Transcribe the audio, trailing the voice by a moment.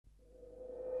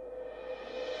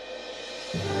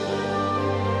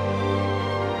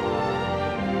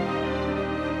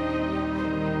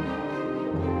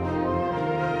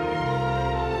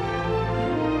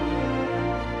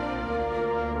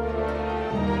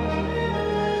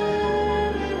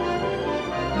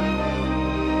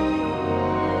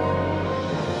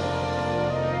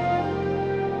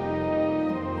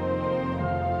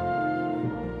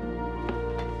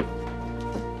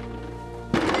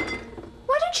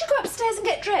you go upstairs and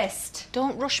get dressed?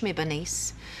 Don't rush me,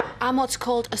 Bernice. I'm what's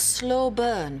called a slow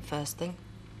burn, first thing.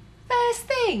 First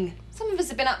thing? Some of us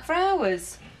have been up for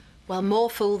hours. Well, more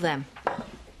fool them.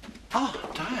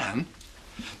 Oh, Diane,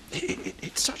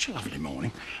 it's such a lovely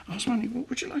morning. I was wondering, what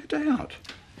would you like a day out?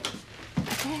 A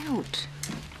day out?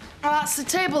 Oh, that's the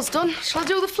table's done. Shall I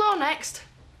do the floor next?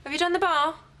 Have you done the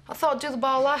bar? I thought I'd do the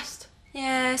bar last.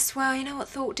 Yes, well, you know what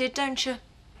thought did, don't you?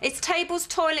 It's tables,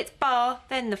 toilets, bar,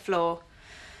 then the floor.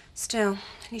 Still,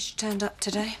 at least you turned up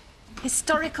today.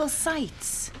 Historical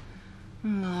sites?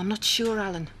 No, I'm not sure,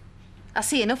 Alan. I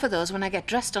see enough of those when I get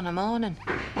dressed on a morning.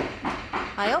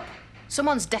 Aye up?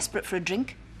 Someone's desperate for a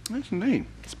drink. Yes, indeed.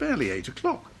 It's barely 8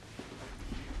 o'clock.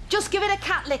 Just give it a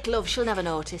cat lick, love. She'll never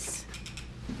notice.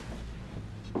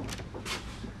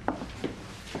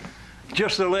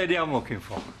 Just the lady I'm looking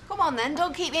for. Come on, then.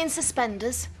 Don't keep me in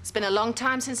suspenders. It's been a long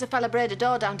time since a fella braid a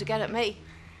door down to get at me.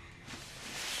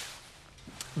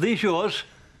 These yours?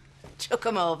 Chuck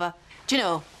 'em over. Do you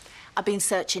know, I've been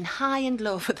searching high and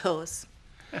low for those.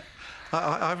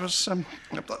 I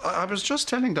was just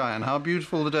telling Diane how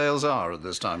beautiful the Dales are at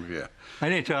this time of year.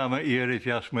 Any time of year, if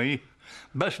you ask me.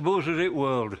 Best boozers in the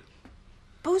world.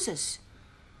 Boozers?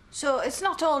 So it's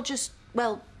not all just,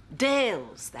 well,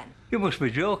 Dales, then? You must be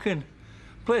joking.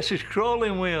 Place is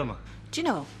crawling with 'em. Do you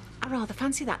know, I rather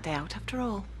fancy that day out after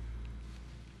all.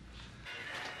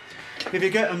 If you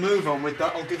get a move on with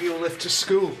that, I'll give you a lift to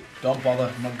school. Don't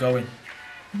bother, I'm not going.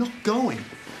 Not going?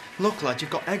 Look, lad,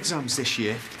 you've got exams this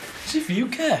year. As if you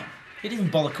care. You didn't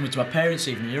even bother coming to my parents'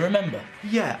 evening, you remember?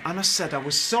 Yeah, and I said I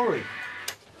was sorry.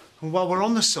 And while we're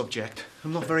on the subject,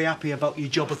 I'm not very happy about your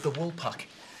job at the Woolpack.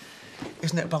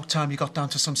 Isn't it about time you got down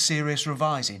to some serious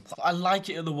revising? I like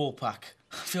it at the Woolpack.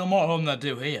 I feel more at home than I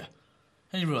do here.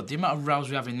 Hey, Rod, the amount of rows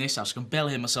we have in this house, I can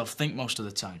barely hear myself think most of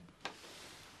the time.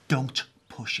 Don't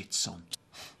push it, son.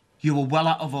 You were well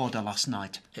out of order last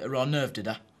night. Hit a raw nerve, did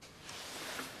I?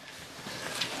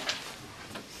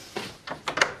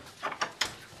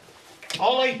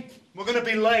 Ollie, we're going to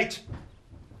be late.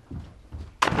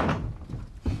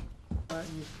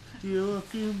 You're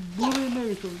looking bully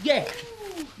miracle. Yes.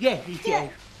 Yes, he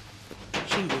says.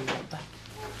 See you later.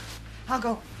 I'll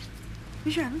go.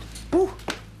 Where's your hand? Ooh.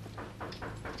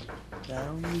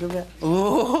 Down the back.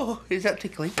 Oh, is that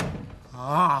tickling?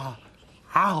 Ah,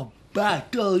 how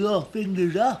bad all your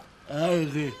fingers are.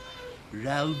 Okay.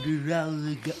 Round and round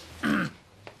they go.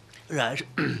 Right.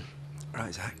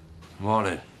 Right, Zach.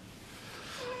 Morning.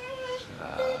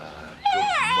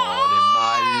 Good morning,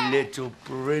 my little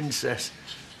princess.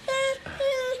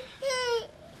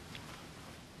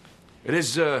 It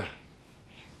is, well,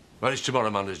 it's tomorrow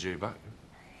Amanda's due back.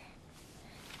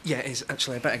 Yeah, it is.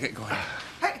 Actually, I better get going.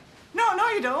 Hey, no,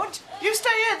 you don't. You stay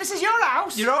here. This is your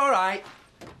house. You're all right.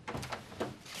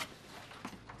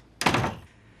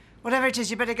 Whatever it is,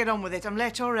 you better get on with it. I'm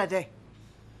late already.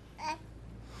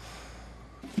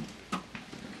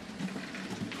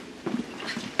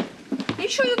 Are you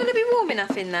sure you're going to be warm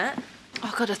enough in that? Oh,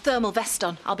 I've got a thermal vest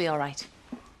on. I'll be all right.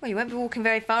 Well, you won't be walking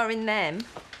very far in them.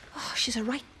 Oh, she's a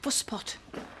right busspot.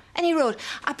 Any road.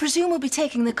 I presume we'll be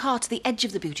taking the car to the edge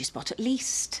of the beauty spot, at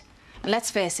least. And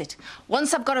let's face it,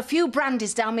 once I've got a few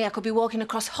brandies down me, I could be walking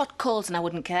across hot coals and I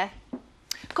wouldn't care.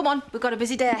 Come on, we've got a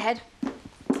busy day ahead.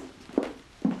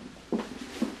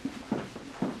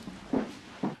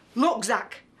 Look,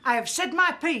 Zach, I have said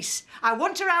my piece. I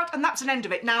want her out, and that's an end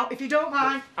of it. Now, if you don't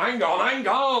mind... Hang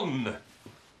on.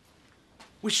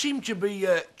 We seem to be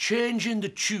changing the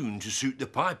tune to suit the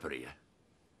piper here.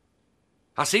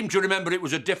 I seem to remember it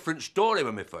was a different story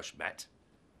when we first met.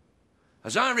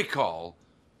 As I recall,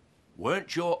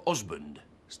 weren't your husband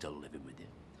still living with you?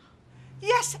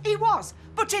 Yes, he was,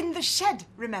 but in the shed,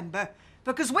 remember?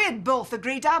 Because we had both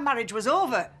agreed our marriage was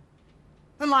over.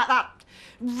 And like that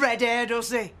red-haired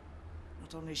hussy.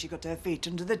 Not only has she got her feet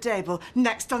under the table,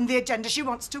 next on the agenda she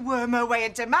wants to worm her way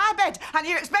into my bed, and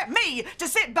you expect me to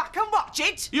sit back and watch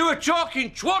it? You were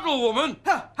talking twaddle, woman.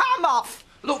 I'm off.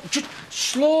 Look, just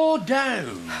slow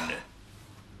down.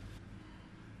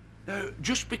 Now,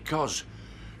 just because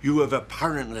you have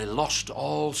apparently lost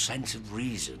all sense of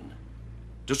reason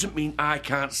doesn't mean I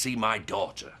can't see my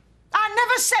daughter. I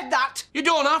never said that. You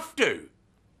don't have to.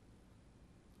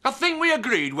 I think we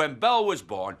agreed when Belle was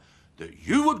born that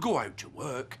you would go out to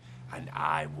work and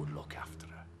I would look after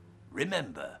her.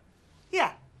 Remember?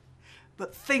 Yeah,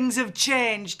 but things have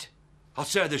changed. I'll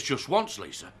say this just once,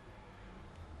 Lisa.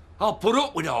 I'll put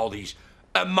up with all these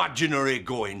imaginary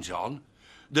goings-on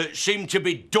that seem to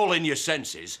be dulling your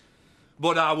senses,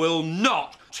 but I will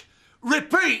not,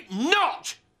 repeat,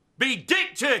 not be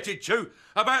dictated to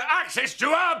about access to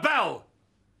our Belle.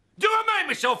 Do I make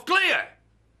myself clear?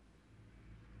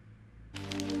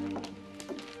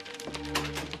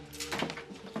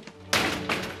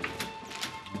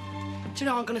 Do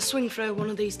you know I'm going to swing for her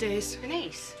one of these days?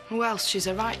 Denise? Who else? She's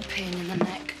a right pain in the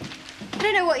neck. I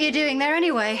don't know what you're doing there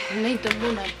anyway. I need the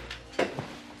money.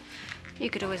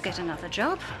 You could always get another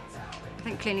job. I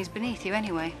think cleaning's beneath you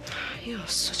anyway. You're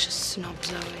such a snob,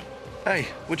 Zoe. Hey,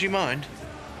 would you mind?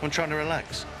 I'm trying to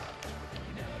relax.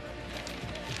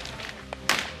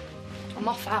 I'm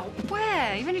off out.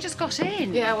 Where? You've only just got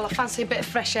in. Yeah, well, I fancy a bit of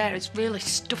fresh air. It's really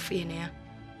stuffy in here.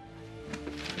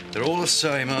 They're all the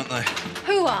same, aren't they?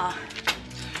 Who are?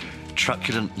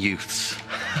 Truculent youths.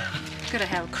 Go to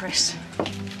hell, Chris.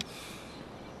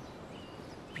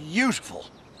 Beautiful.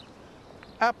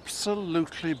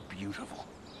 Absolutely beautiful.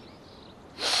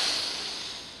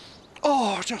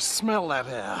 Oh, just smell that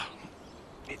air.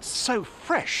 It's so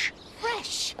fresh.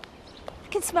 Fresh. I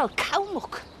can smell cow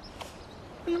muck.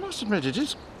 You must admit it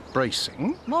is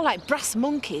bracing. More like brass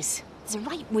monkeys. There's a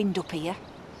right wind up here.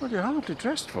 Well, you're hardly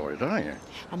dressed for it, are you?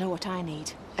 I know what I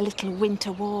need. A little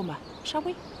winter warmer. Shall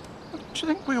we? Do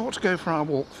you think we ought to go for our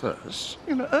walk first?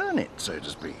 You know, earn it, so to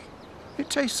speak. It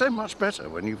tastes so much better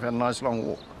when you've had a nice long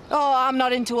walk. Oh, I'm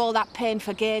not into all that pain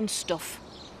for gain stuff.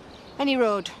 Any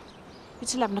road.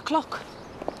 It's 11 o'clock.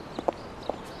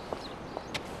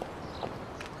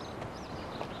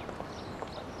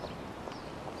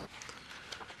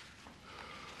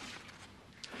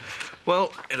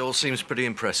 Well, it all seems pretty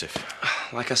impressive.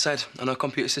 Like I said, I know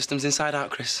computer systems inside out,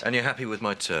 Chris. And you're happy with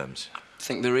my terms?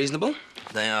 Think they're reasonable?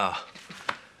 They are.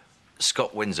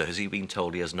 Scott Windsor, has he been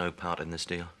told he has no part in this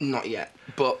deal? Not yet,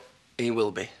 but he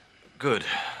will be. Good.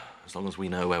 As long as we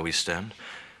know where we stand.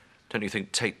 Don't you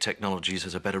think Tate Technologies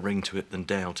has a better ring to it than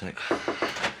Dale Tech? I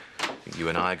think you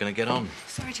and I are going to get on.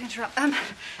 Sorry to interrupt.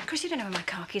 Chris, you don't know where my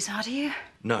car keys are, do you?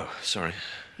 No, sorry.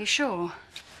 You sure?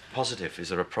 Positive. Is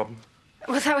there a problem?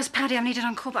 Well, that was Paddy. I'm needed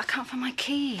on call, but I can't find my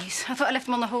keys. I thought I left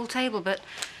them on the hall table, but,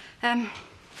 never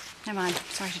mind.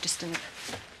 Sorry to disturb.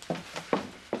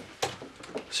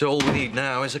 So all we need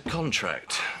now is a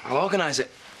contract. I'll organise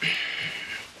it.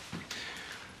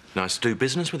 Nice to do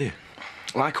business with you.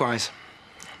 Likewise.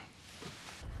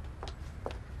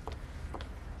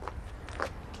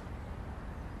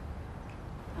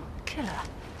 Killer.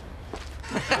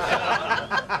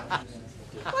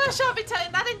 Well, I shan't be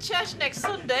telling that in church next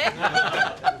Sunday.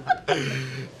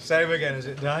 Same again, is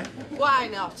it, Di? Why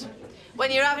not?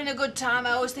 When you're having a good time,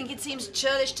 I always think it seems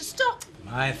churlish to stop.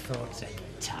 My thoughts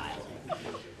entirely.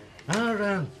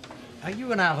 Are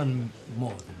you and Alan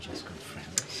more than just good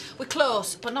friends? We're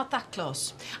close, but not that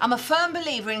close. I'm a firm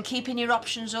believer in keeping your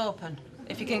options open,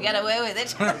 if you can get away with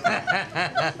it.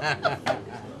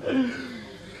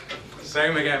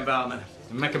 Same again, Barman.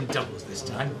 Make them doubles this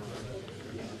time.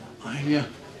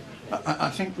 I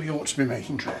think we ought to be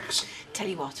making tracks. Tell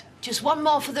you what, just one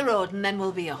more for the road and then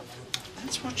we'll be off.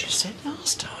 That's what you said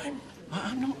last time.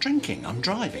 I'm not drinking, I'm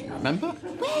driving, remember?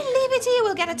 Well, leave it here,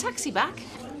 we'll get a taxi back.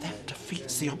 That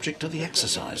defeats the object of the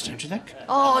exercise, don't you think?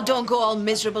 Oh, don't go all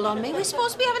miserable on me. We're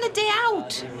supposed to be having a day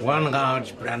out. One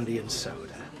large brandy and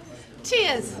soda.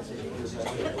 Cheers.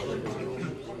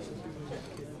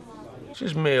 This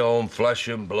is me own flesh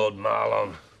and blood,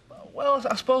 Marlon. Well,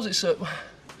 I suppose it's a...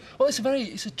 Well,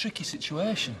 it's a tricky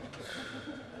situation.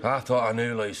 I thought I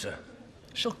knew Lisa.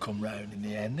 She'll come round in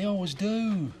the end. They always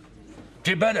do.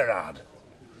 She better had.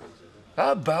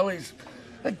 Our Belle is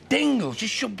a dingle. She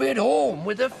should be at home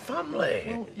with her family.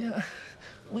 Well, yeah.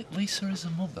 Lisa is a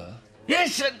mother.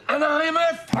 Yes, and I'm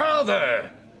her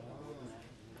father.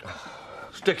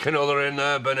 Stick another in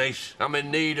there, Bernice. I'm in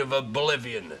need of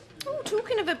oblivion. Oh,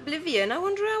 talking of oblivion, I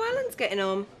wonder how Alan's getting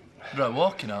on. They're out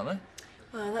walking, aren't they?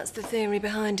 Well, that's the theory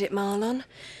behind it, Marlon.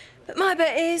 But my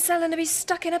bet is Alan will be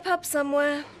stuck in a pub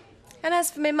somewhere. And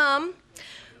as for me mum,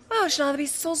 well, she'll either be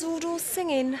sozzled or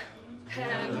singing.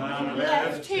 And I'm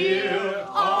left here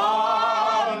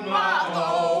on my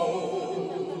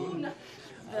own.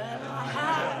 Then I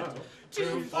have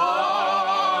to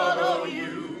follow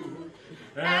you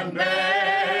and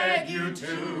beg you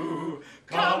to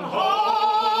come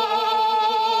home.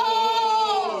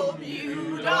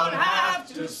 You don't have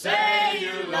to say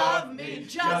you love me,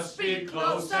 just be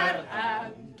close at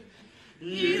hand.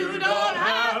 You don't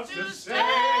have to stay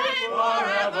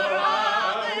forever,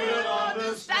 I will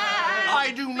understand.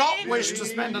 I do not wish to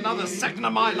spend another second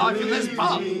of my life in this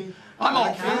pub. I'm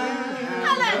off.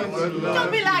 Alan,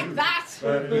 don't be like that.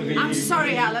 I'm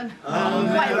sorry, Alan.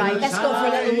 Quite right, let's go for a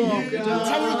little walk. To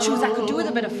tell you the truth, I could do with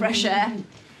a bit of fresh air.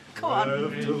 Come on.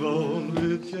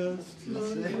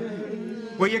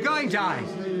 Where you going, Di?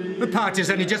 The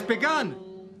party's only just begun.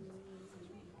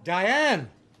 Diane!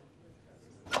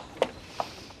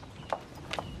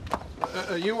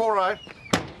 Are you all right?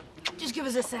 Just give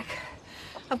us a sec.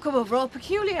 I've come over all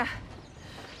peculiar.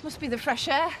 Must be the fresh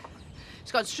air.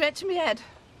 It's gone straight to my head.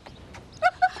 Oh,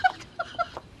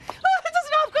 it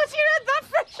doesn't have got to your head, that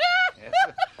fresh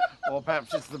air. Or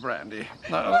perhaps it's the brandy.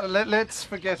 No, let's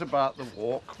forget about the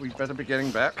walk. We'd better be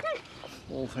getting back,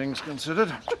 all things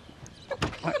considered.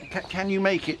 Can you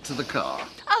make it to the car?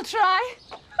 I'll try.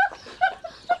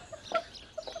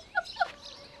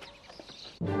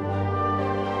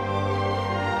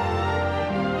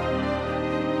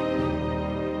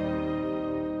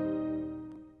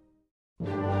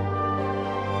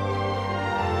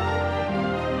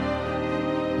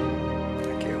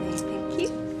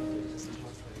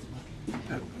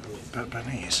 But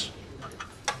Bernice,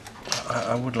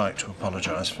 I would like to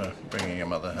apologise for bringing your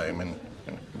mother home in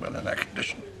that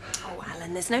condition. Oh,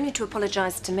 Alan, there's no need to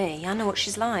apologise to me. I know what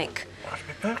she's like. Well, to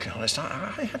be perfectly honest,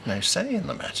 I had no say in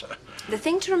the matter. The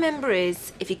thing to remember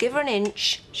is, if you give her an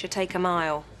inch, she'll take a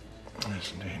mile.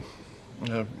 Yes,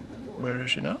 indeed. Where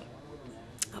is she now?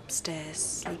 Upstairs,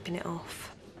 sleeping it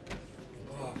off.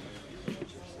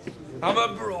 I'm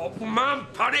a broke man,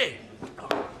 Paddy.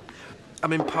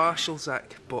 I'm impartial,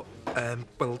 Zach, but,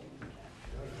 well,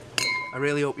 I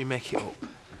really hope you make it up.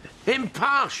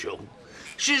 Impartial?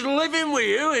 She's living with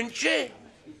you, isn't she?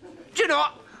 Do you know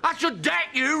what? I should deck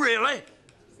you, really.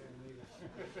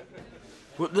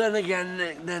 But then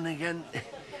again,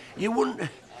 you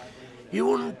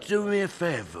wouldn't do me a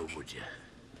favour, would you?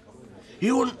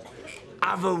 You wouldn't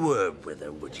have a word with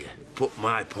her, would you? Put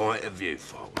my point of view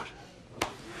forward.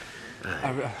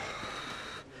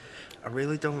 I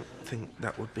really don't think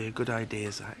that would be a good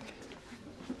idea, Zach.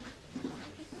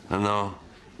 No.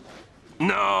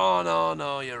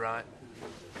 No, you're right.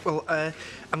 Well,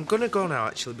 I'm gonna go now,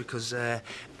 actually, because I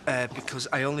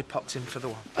only popped in for the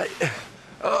one.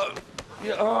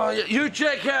 You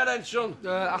take care then, son.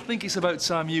 I think it's about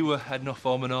time you were heading off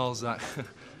home and all, Zach.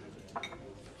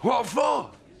 What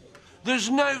for? There's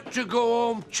nought to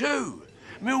go home to.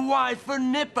 My wife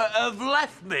and Nipper have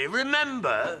left me,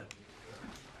 remember?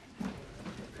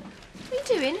 What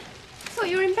are you doing? I thought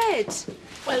you were in bed.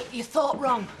 Well, you thought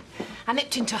wrong. I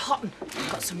nipped into Hotton.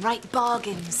 Got some right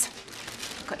bargains.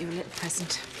 Got you a little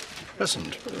present.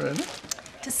 Present? Really?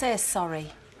 To say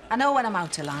sorry. I know when I'm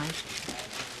out of line.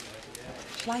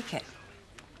 Do you like it?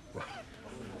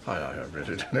 I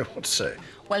really don't know what to say.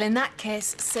 Well, in that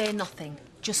case, say nothing.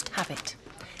 Just have it.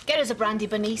 Get us a brandy,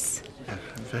 Bernice.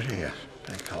 Very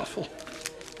colourful.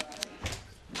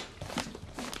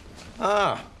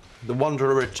 Ah, the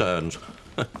Wanderer returns.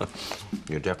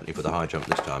 You're definitely for the high jump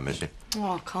this time, Missy.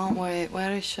 Oh, I can't wait.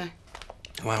 Where is she?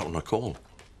 I'm out on a call.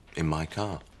 In my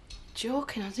car.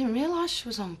 Joking, I didn't realise she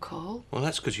was on call. Well,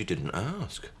 that's because you didn't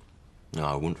ask. No,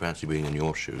 I wouldn't fancy being in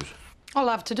your shoes. All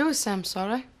I have to do is say I'm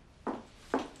sorry.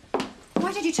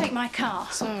 Why did you take my car?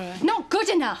 Sorry. Not good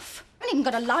enough. I haven't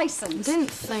even got a licence. Didn't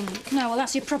think. No, well,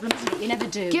 that's your problem, isn't it? You never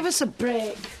do. Give us a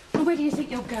break. Well, where do you think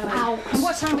you're going? Out. And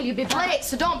what time will you be back? Late,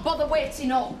 so don't bother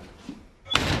waiting up.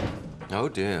 Oh,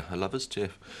 dear, a lover's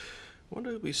tiff.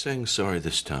 Wonder who'll be saying sorry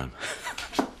this time.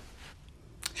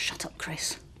 Shut up,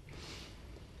 Chris.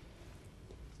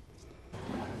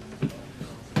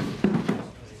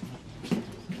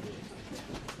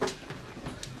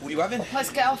 What are you having? Let's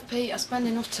get off, Pete. I spend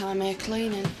enough time here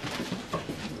cleaning.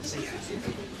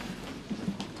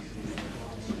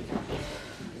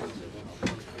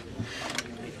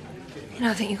 You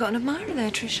know, I think you've got an admirer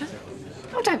there, Tricia.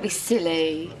 Oh, don't be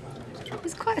silly.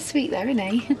 He's quite sweet there, isn't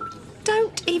he?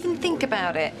 Don't even think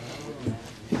about it.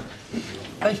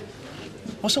 Hey,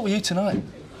 what's up with you tonight?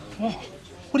 What?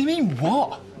 What do you mean,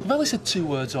 what? I've only said 2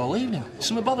 words all evening. Is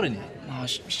something bothering you? No,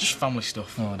 it's just family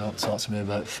stuff. Oh, don't talk to me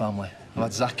about family. I've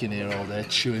had Zach in here all day,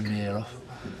 chewing me ear off.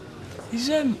 Is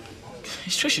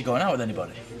Tricia going out with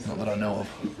anybody? Not that I know of.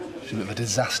 She's a bit of a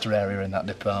disaster area in that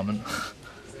department.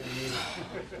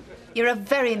 You're a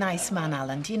very nice man,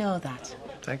 Alan. Do you know that?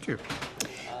 Thank you.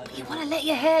 But you want to let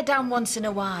your hair down once in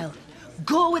a while.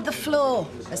 Go with the flow,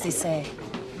 as they say.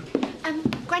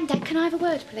 Grandad, can I have a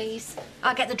word, please?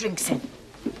 I'll get the drinks in.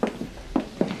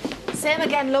 Same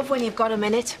again, love, when you've got a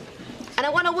minute. And I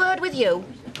want a word with you.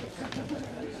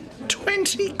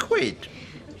 20 quid?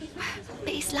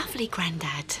 But it's lovely,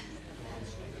 Grandad.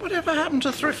 Whatever happened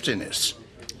to thriftiness?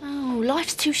 Oh,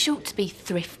 life's too short to be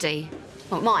thrifty.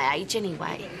 Well, at my age,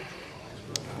 anyway.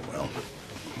 Well,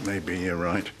 maybe you're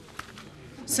right.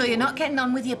 So you're not getting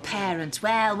on with your parents?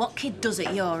 Well, what kid does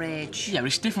at your age? Yeah, but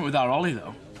it's different with our Ollie,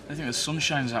 though. I think the sun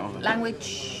shines out of her.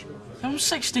 Language. I'm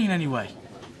 16 anyway.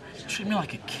 They treat me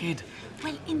like a kid.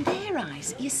 Well, in their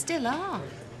eyes, you still are.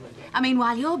 I mean,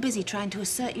 while you're busy trying to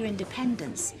assert your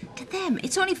independence, to them,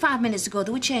 it's only 5 minutes ago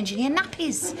they were changing your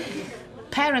nappies.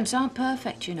 Parents aren't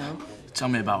perfect, you know. Tell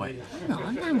me about it.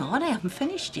 Hang on, I haven't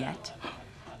finished yet.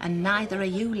 And neither are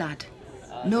you, lad.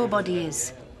 Nobody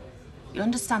is. You'll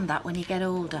understand that when you get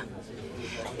older.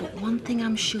 But one thing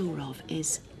I'm sure of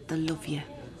is they love you.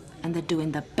 And they're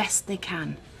doing the best they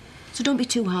can. So don't be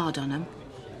too hard on them.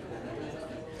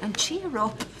 And cheer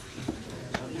up.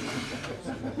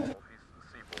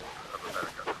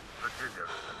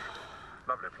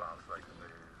 Lovely plants like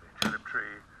the tulip tree,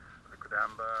 liquid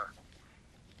amber.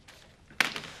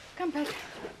 Come, Peg.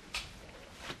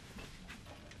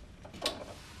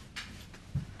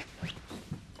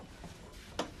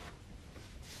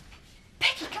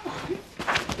 Peggy, come on.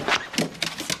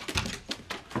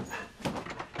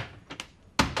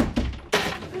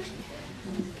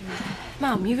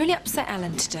 Mum, you really upset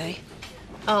Alan today.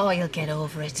 Oh, he'll get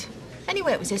over it.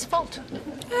 Anyway, it was his fault.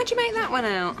 How'd you make that one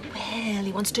out? Well,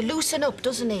 he wants to loosen up,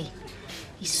 doesn't he?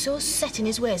 He's so set in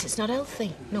his ways, it's not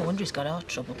healthy. No wonder he's got heart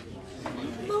trouble.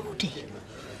 Moody.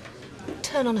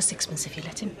 Turn on a sixpence if you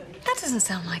let him. That doesn't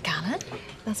sound like Alan.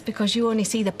 That's because you only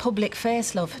see the public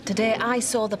face, love. Today I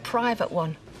saw the private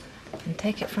one. And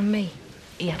take it from me,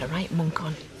 he had a right monk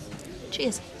on.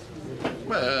 Cheers.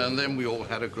 Well, and then we all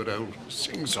had a good old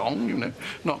sing-song, you know.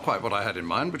 Not quite what I had in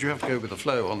mind, but you have to go with the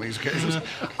flow on these occasions.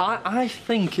 I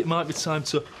think it might be time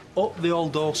to up the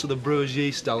old dose of the brewer's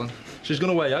yeast, Alan. She's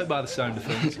going to weigh out by the sound of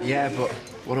things. Yeah, but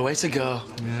what a way to go.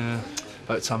 Yeah.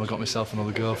 About time I got myself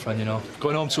another girlfriend, you know.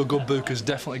 Going home to a good book has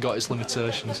definitely got its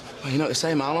limitations. Well, you know what they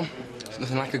say, Marlon. It's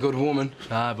nothing like a good woman.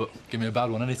 Ah, but give me a bad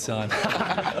one any time. Can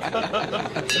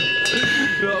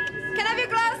I have your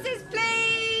glasses,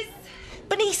 please?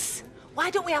 Bernice, why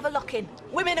don't we have a lock-in?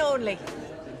 Women only.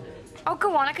 Oh,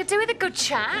 go on, I could do with a good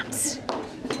chat.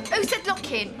 Who said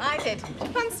lock-in? I did.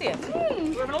 Fancy it.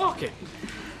 We're having a lock-in.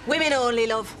 Women only,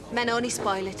 love. Men only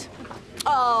spoil it.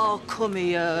 Oh, come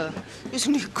here.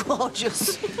 Isn't he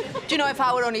gorgeous? Do you know, if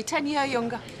I were only 10 years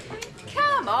younger?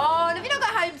 Come on, have you not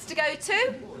got homes to go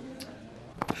to?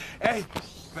 Hey,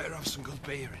 better have some good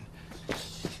beer in.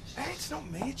 Hey, it's not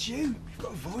me, it's you. You've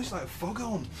got a voice like a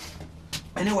foghorn.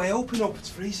 Anyway, open up. It's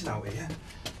freezing out here.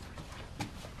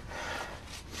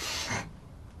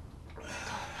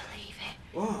 Believe it.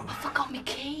 What? I forgot my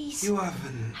keys. You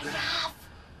haven't.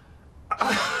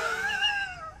 I have.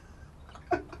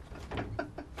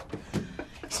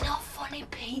 It's not funny,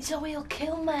 Pete, so he'll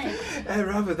kill me. Hey,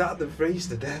 rather that than freeze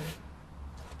to death.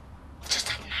 Just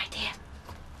had an idea.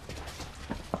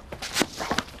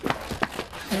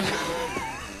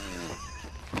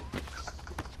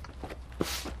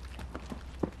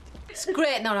 It's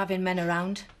great not having men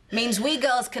around. Means we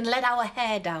girls can let our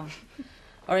hair down.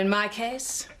 Or in my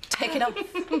case, take it off.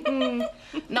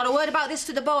 Not a word about this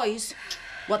to the boys.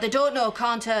 What they don't know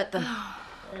can't hurt them.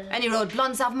 Any road,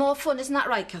 blondes have more fun, isn't that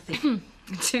right, Cathy?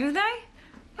 Do they?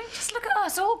 I mean, just look at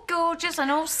us, all gorgeous and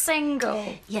all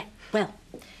single. Yeah, well,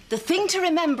 the thing to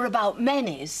remember about men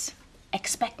is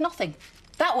expect nothing.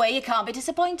 That way you can't be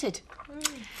disappointed.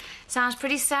 Sounds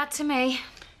pretty sad to me.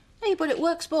 Hey, but it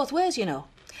works both ways, you know.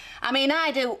 I mean,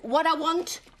 I do what I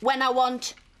want, when I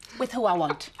want, with who I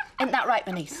want. Ain't that right,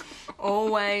 Bernice?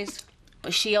 Always.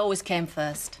 But she always came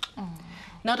first.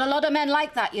 Not a lot of men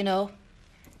like that, you know.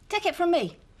 Take it from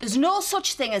me. There's no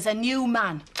such thing as a new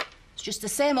man. It's just the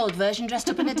same old version dressed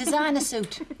up in a designer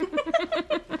suit. But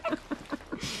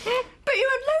you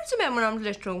had loads of men when I was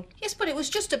little. Yes, but it was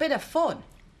just a bit of fun.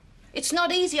 It's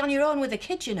not easy on your own with a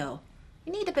kid, you know.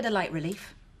 You need a bit of light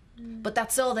relief. But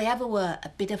that's all they ever were, a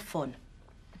bit of fun.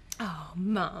 Oh,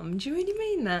 Mum, do you really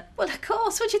mean that? Well, of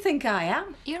course. What do you think I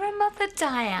am? You're a mother,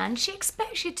 Diane. She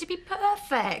expects you to be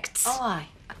perfect. Oh, aye.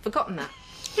 I'd forgotten that.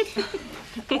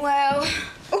 Well,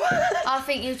 I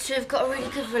think you two have got a really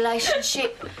good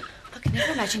relationship. I can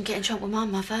never imagine getting drunk with my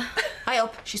mother. I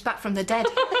hope she's back from the dead.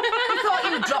 I thought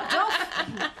you dropped off.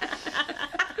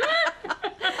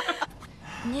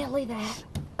 Nearly there.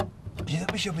 Do you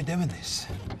think we should be doing this?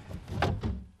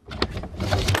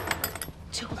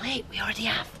 Too late, we already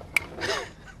have.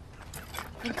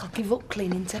 I think I'll give up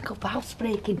cleaning, take up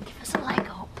housebreaking. Give us a leg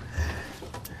up.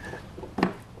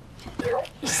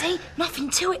 You see, nothing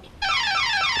to it.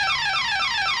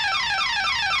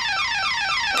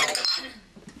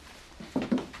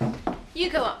 You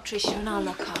go up, Tricia, and I'll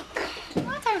lock up.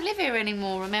 I don't live here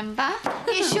anymore, remember?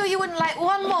 Are you sure you wouldn't like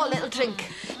one more little drink?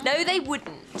 No, they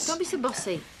wouldn't. Don't be so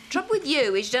bossy. Trouble with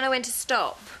you is you don't know when to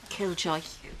stop. Killjoy.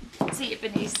 See you,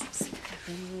 Bernice.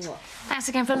 Thanks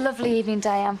again for a lovely evening,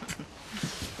 Diane.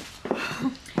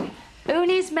 Who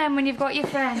needs men when you've got your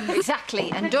friends?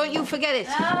 Exactly, and don't you forget it.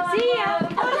 See ya.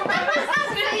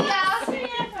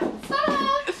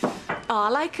 Oh, I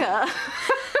like her.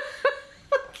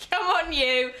 Come on,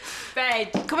 you.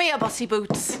 Bed. Come here, bossy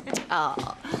boots.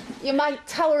 Oh, you might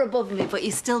tower above me, but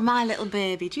you're still my little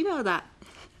baby. Do you know that?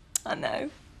 I know.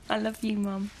 I love you,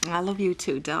 Mum. I love you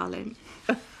too, darling.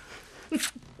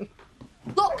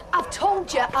 Look, I've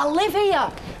told you, I live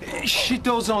here. She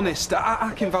does, honest.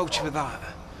 I can vouch for that.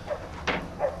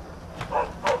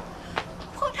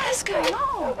 What is going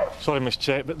on? Sorry, Miss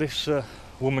Tate, but this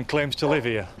woman claims to live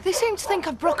here. They seem to think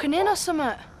I've broken in or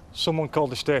something. Someone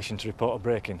called the station to report a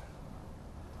break-in.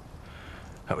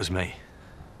 That was me.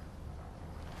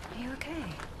 Are you okay?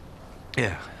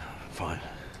 Yeah, fine.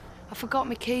 I forgot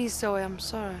my keys, Zoe, I'm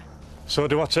sorry. So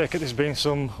do I take it there's been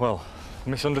some, well,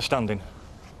 misunderstanding?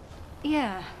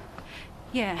 Yeah.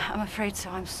 Yeah, I'm afraid so.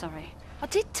 I'm sorry. I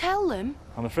did tell them.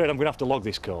 I'm afraid I'm going to have to log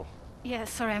this call. Yeah,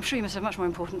 sorry. I'm sure you must have much more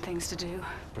important things to do.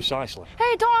 Precisely.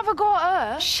 Hey, don't have a go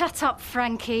at her. Shut up,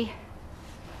 Frankie.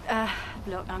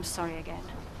 Look, I'm sorry again.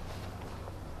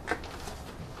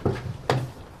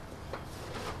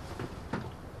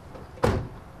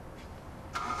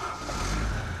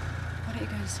 Why don't you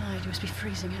go inside? You must be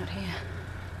freezing out here.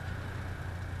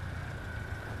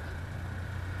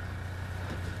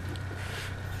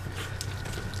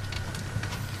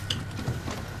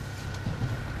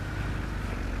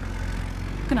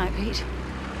 Good night, Pete.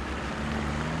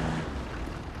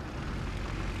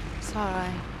 It's all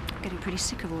right. I'm getting pretty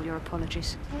sick of all your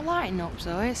apologies. Well, lighten up,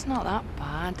 Zoe. It's not that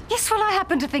bad. Yes, well, I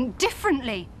happen to think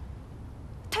differently.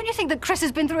 Don't you think that Chris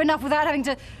has been through enough without having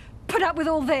to put up with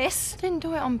all this? I didn't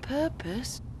do it on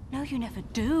purpose. No, you never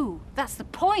do. That's the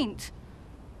point.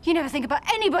 You never think about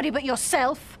anybody but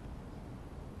yourself.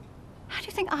 How do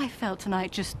you think I felt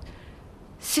tonight, just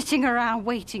sitting around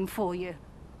waiting for you?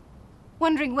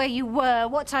 Wondering where you were,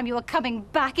 what time you were coming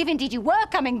back, if indeed you were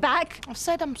coming back. I've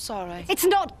said I'm sorry. It's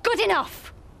not good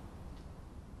enough.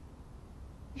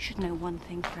 You should know one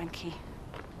thing, Frankie.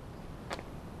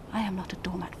 I am not a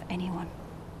doormat for anyone.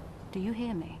 Do you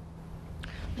hear me?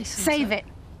 Listen, Save it.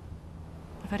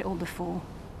 I've heard it all before.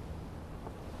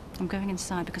 I'm going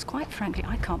inside because, quite frankly,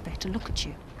 I can't bear to look at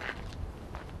you.